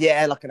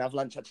 Yeah, like an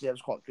avalanche, actually, that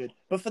was quite good.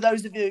 But for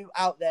those of you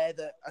out there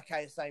that,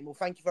 are saying, well,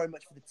 thank you very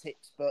much for the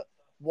tips, but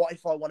what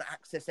if I want to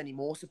access any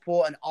more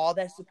support? And are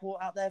there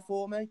support out there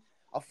for me?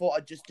 I thought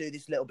I'd just do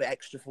this little bit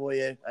extra for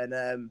you.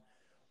 And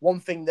one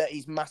thing that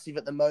is massive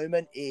at the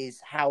moment is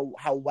how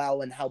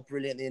well and how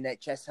brilliant the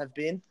NHS have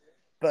been.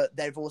 But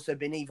they've also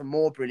been even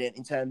more brilliant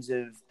in terms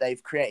of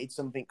they've created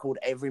something called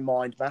Every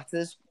Mind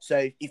Matters.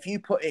 So if you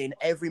put in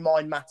Every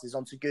Mind Matters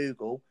onto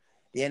Google,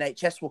 the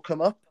NHS will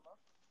come up.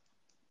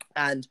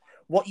 And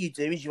what you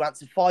do is you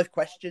answer 5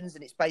 questions,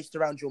 and it's based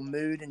around your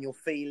mood and your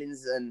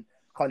feelings and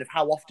kind of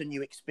how often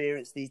you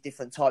experience these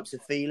different types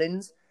of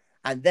feelings.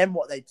 And then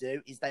what they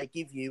do is they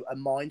give you a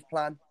mind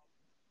plan,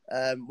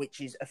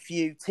 which is a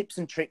few tips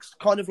and tricks,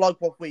 kind of like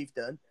what we've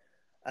done,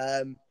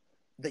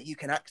 that you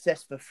can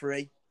access for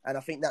free. And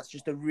I think that's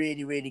just a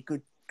really, really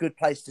good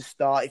place to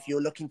start if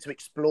you're looking to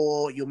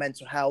explore your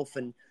mental health.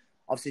 And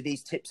obviously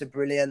these tips are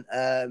brilliant.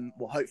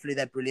 Well, hopefully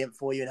they're brilliant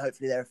for you and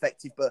hopefully they're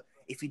effective. But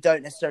if you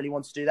don't necessarily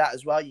want to do that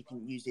as well, you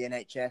can use the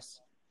NHS.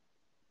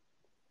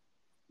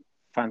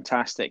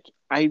 Fantastic.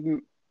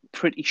 I'm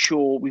pretty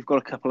sure we've got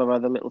a couple of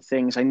other little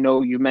things. I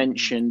know you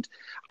mentioned,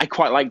 I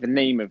quite like the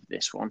name of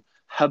this one,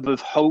 Hub of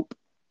Hope.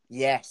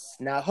 Yes.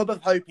 Now, Hub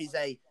of Hope is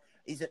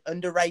an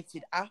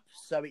underrated app.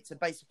 So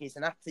basically it's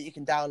an app that you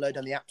can download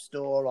on the App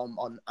Store,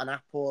 on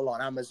Apple,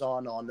 on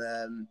Amazon,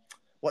 on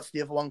what's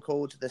the other one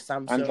called? The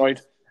Samsung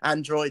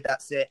Android.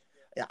 That's it.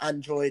 Yeah,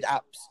 Android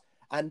apps.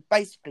 And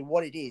basically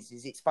what it is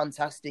it's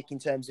fantastic in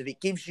terms of it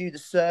gives you the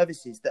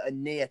services that are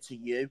near to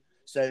you.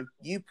 So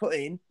you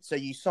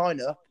sign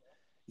up,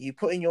 you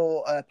put in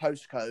your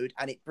postcode,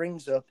 and it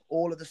brings up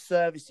all of the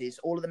services,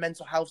 all of the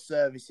mental health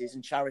services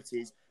and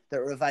charities that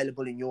are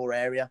available in your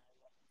area.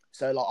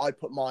 So like I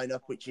put mine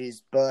up, which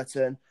is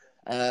Burton,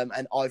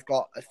 and I've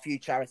got a few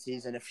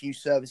charities and a few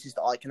services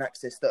that I can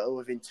access that are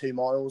within 2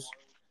 miles.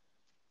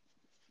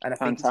 And I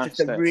think it's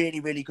just a really,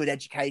 really good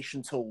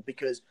education tool,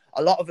 because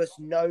a lot of us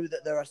know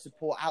that there are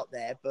support out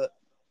there, but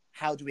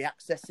how do we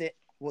access it?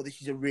 Well,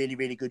 this is a really,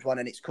 really good one,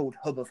 and it's called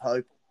Hub of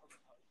Hope.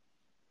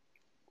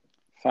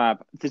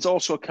 Fab. There's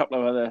also a couple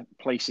of other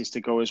places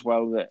to go as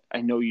well that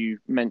I know you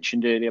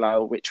mentioned earlier,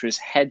 Lyle, which was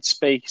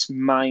Headspace,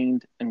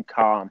 Mind, and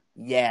Calm.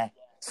 Yeah.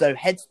 So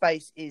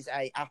Headspace is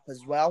an app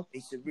as well.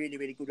 It's a really,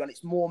 really good one.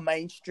 It's more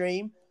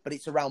mainstream, but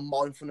it's around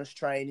mindfulness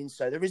training.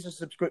 So there is a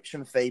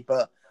subscription fee,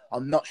 but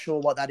I'm not sure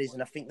what that is.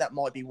 And I think that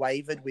might be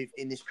waived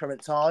in this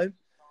current time.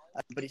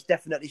 But it's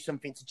definitely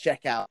something to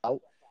check out.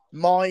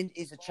 Mind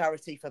is a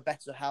charity for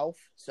better health.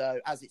 So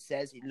as it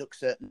says, it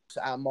looks at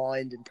our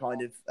mind and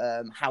kind of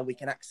how we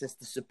can access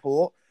the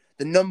support.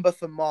 The number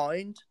for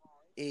Mind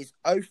is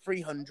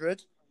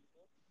 0300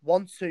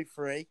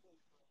 123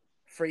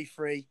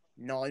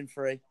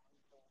 3393.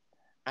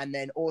 And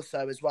then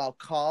also as well,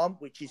 Calm,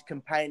 which is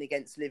Campaign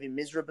Against Living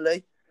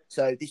Miserably.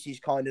 So this is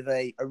kind of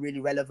a really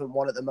relevant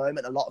one at the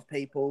moment. A lot of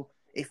people,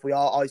 if we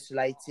are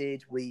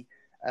isolated, we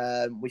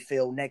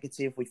feel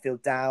negative, we feel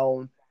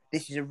down.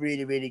 This is a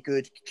really, really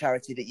good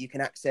charity that you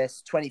can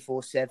access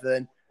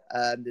 24/7.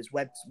 There's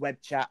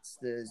web chats,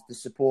 there's the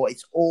support.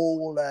 It's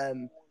all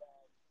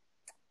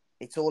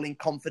in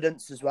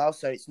confidence as well.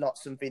 So it's not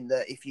something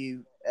that if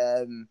you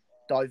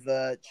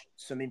diverge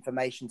some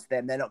information to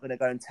them, they're not going to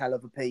go and tell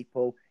other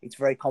people. It's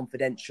very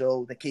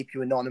confidential. They keep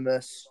you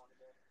anonymous,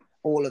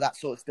 all of that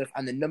sort of stuff.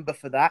 And the number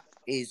for that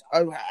is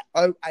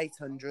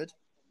 0800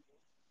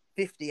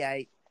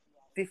 58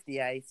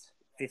 58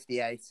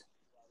 58.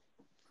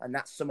 And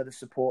that's some of the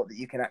support that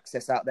you can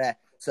access out there.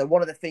 So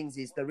one of the things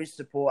is there is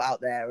support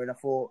out there, and I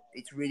thought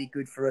it's really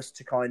good for us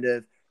to kind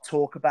of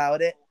talk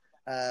about it.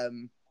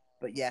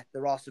 But yeah,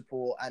 there are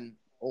support, and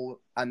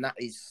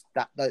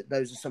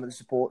those are some of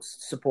the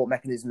support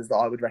mechanisms that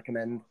I would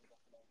recommend.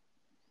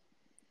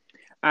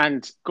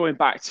 And going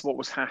back to what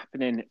was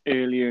happening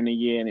earlier in the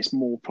year, and it's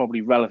more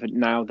probably relevant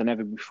now than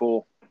ever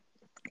before,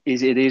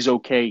 is it is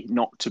okay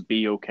not to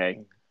be okay.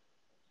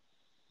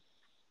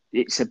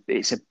 It's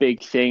a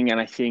big thing,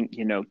 and I think,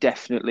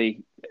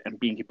 definitely, and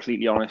being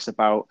completely honest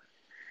about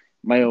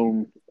my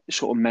own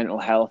sort of mental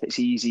health, it's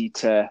easy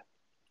to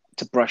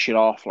brush it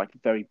off like a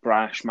very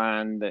brash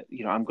man that,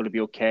 I'm going to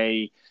be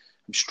okay.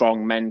 I'm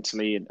strong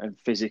mentally and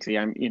physically.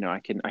 I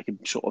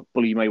can sort of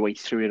bully my way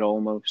through it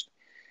almost.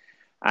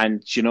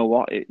 And you know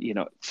what?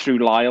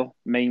 Through Lyle,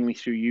 mainly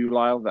through you,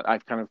 Lyle, that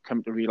I've kind of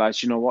come to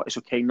realize, it's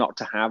okay not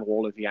to have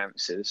all of the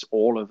answers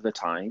all of the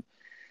time.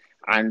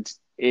 And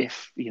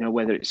if,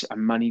 whether it's a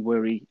money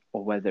worry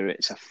or whether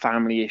it's a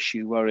family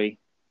issue worry,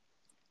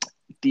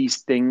 these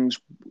things,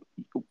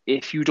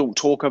 if you don't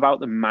talk about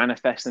them,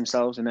 manifest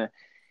themselves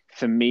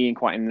for me, in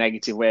quite a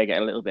negative way. I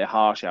get a little bit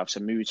harsh. I have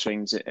some mood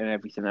swings and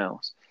everything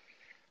else.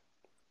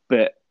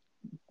 But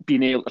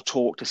being able to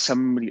talk to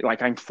somebody,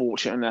 like I'm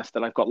fortunate enough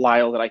that I've got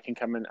Lyle that I can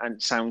come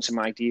and sound some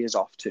ideas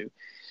off to.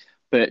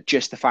 But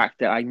just the fact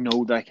that I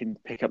know that I can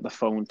pick up the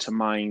phone to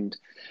Mind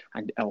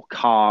or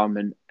Calm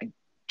and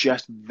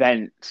just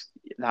vent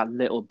that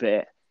little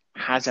bit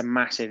has a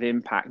massive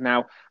impact.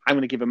 Now, I'm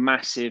going to give a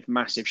massive,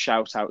 massive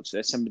shout out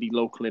to somebody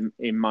local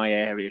in my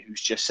area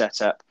who's just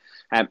set up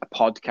a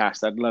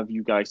podcast. I'd love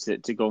you guys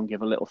to go and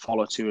give a little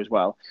follow to as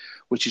well,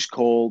 which is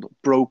called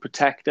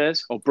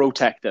Brotectors.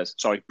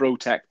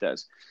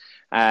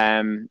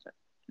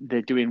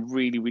 They're doing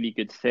really, really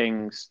good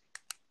things.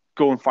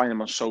 Go and find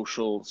them on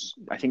socials.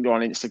 I think they're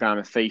on Instagram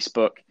and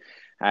Facebook.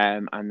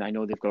 And I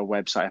know they've got a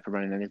website up and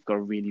running, and they've got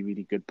a really,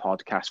 really good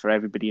podcast for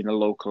everybody in the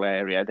local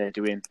area. They're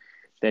doing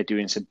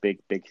some big,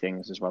 big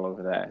things as well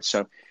over there.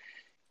 So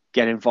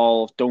get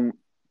involved.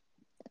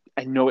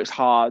 I know it's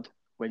hard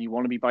when you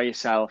want to be by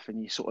yourself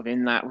and you're sort of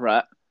in that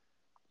rut,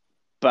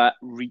 but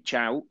reach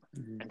out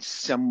and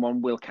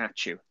someone will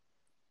catch you.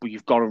 But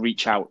you've got to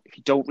reach out. If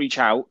you don't reach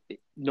out,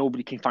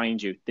 nobody can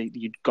find you.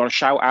 You've got to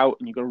shout out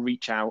and you've got to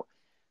reach out,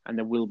 and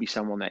there will be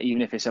someone there,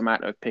 even if it's a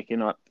matter of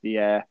picking up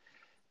the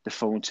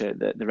phone to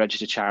the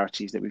registered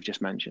charities that we've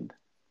just mentioned.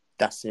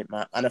 That's it,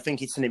 Matt. And I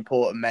think it's an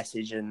important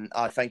message, and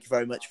I thank you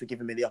very much for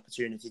giving me the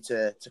opportunity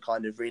to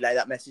kind of relay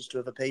that message to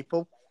other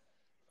people.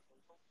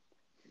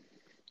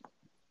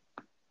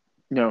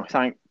 No,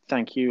 thank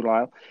you,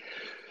 Lyle.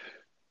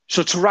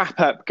 So to wrap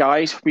up,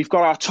 guys, we've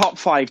got our top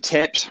 5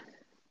 tips.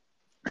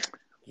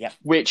 Yeah.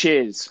 Which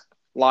is,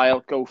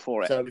 Lyle, go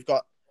for it. So we've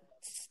got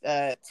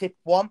tip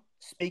 1,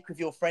 speak with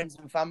your friends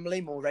and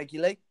family more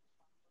regularly.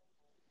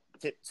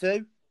 Tip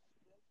 2,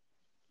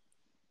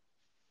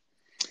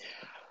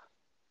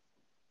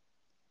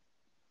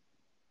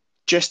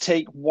 just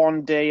take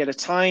one day at a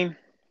time.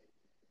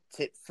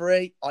 Tip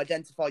 3,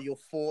 identify your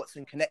thoughts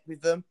and connect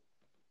with them.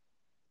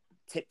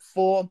 Tip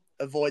 4,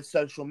 avoid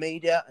social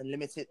media and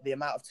limit the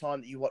amount of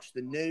time that you watch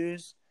the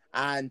news.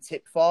 And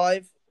tip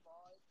 5,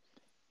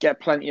 get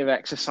plenty of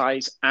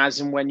exercise as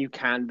and when you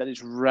can that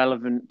is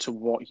relevant to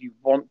what you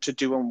want to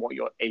do and what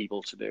you're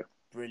able to do.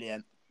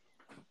 Brilliant.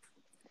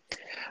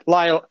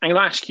 Lyle, I'm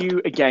going to ask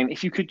you again,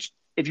 if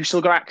you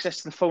still got access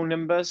to the phone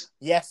numbers?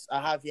 Yes,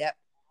 I have, yeah.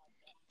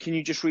 Can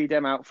you just read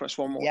them out for us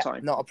one more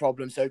time? Not a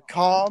problem. So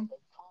Calm,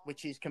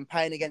 which is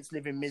Campaign Against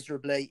Living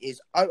Miserably, is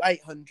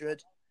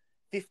 0800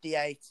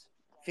 58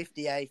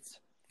 58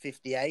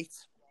 58.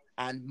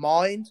 And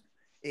Mind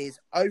is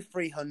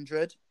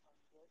 0300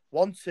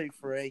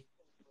 123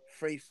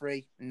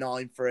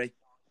 3393.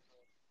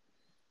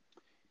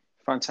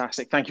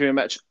 Fantastic. Thank you very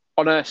much.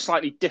 On a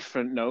slightly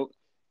different note,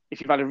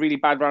 if you've had a really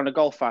bad round of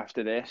golf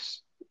after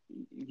this,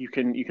 you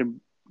can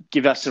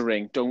give us a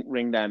ring. Don't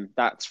ring them.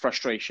 That's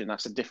frustration.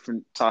 That's a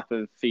different type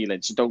of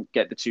feeling. So don't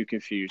get the two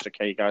confused.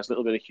 Okay, guys, a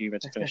little bit of humour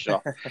to finish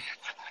off.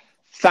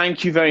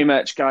 Thank you very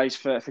much, guys,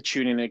 for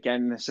tuning in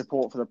again. The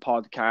support for the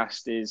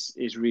podcast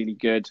is really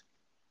good.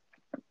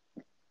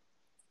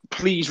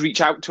 Please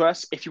reach out to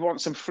us if you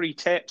want some free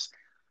tips,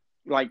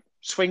 like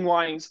swing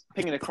wines,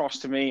 ping it across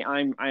to me.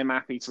 I'm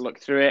happy to look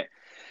through it.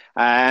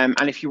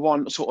 And if you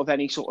want sort of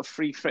any sort of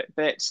free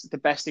bits, the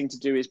best thing to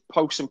do is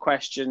post some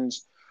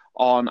questions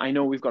on. I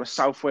know we've got a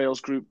South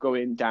Wales group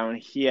going down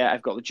here.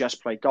 I've got the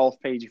Just Play Golf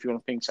page if you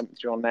want to think something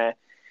through on there.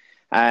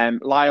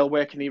 Lyle,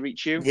 where can they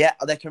reach you? Yeah,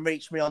 they can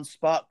reach me on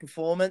Spark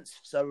Performance.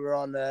 So we're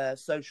on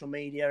social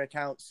media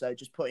accounts. So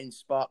just put in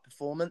Spark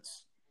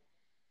Performance.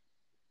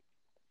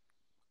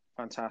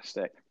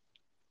 Fantastic.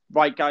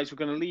 Right, guys, we're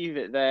going to leave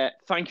it there.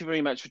 Thank you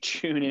very much for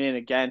tuning in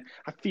again.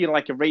 I feel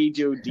like a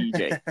radio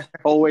DJ.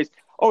 always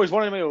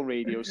wanted my own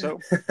radio. So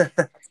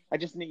I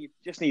just need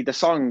the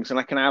songs, and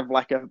I can have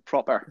like a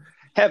proper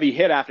heavy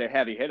hit after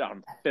heavy hit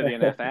on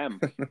Fithian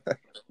FM.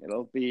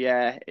 It'll be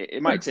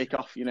it might take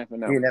off. You never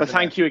know. But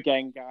thank you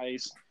again,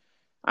 guys,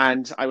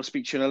 and I will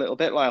speak to you in a little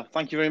bit, Lyle.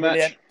 Thank you very much.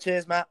 Brilliant.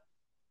 Cheers, Matt.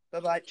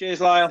 Bye-bye.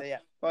 Cheers, Lyle. See ya.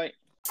 Bye.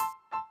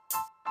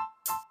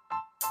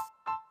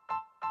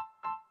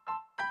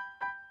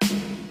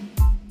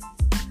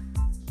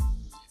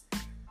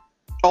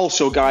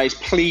 Also, guys,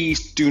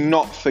 please do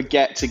not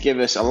forget to give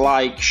us a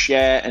like,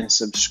 share, and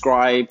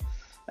subscribe,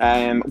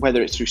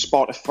 whether it's through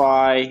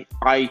Spotify,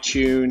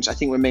 iTunes. I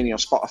think we're mainly on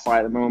Spotify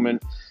at the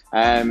moment.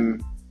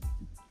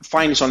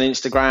 Find us on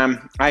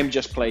Instagram. I'm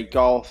Just Play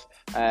Golf.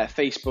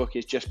 Facebook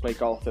is Just Play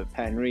Golf at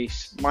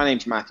Penrhys. My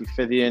name's Matthew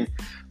Fithian.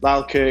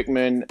 Lyle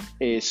Kirkman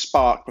is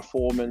Spark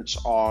Performance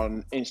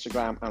on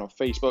Instagram and on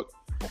Facebook.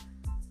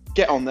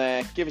 Get on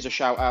there, give us a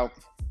shout out,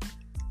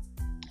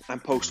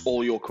 and post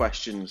all your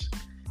questions.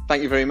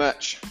 Thank you very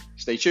much.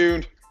 Stay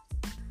tuned.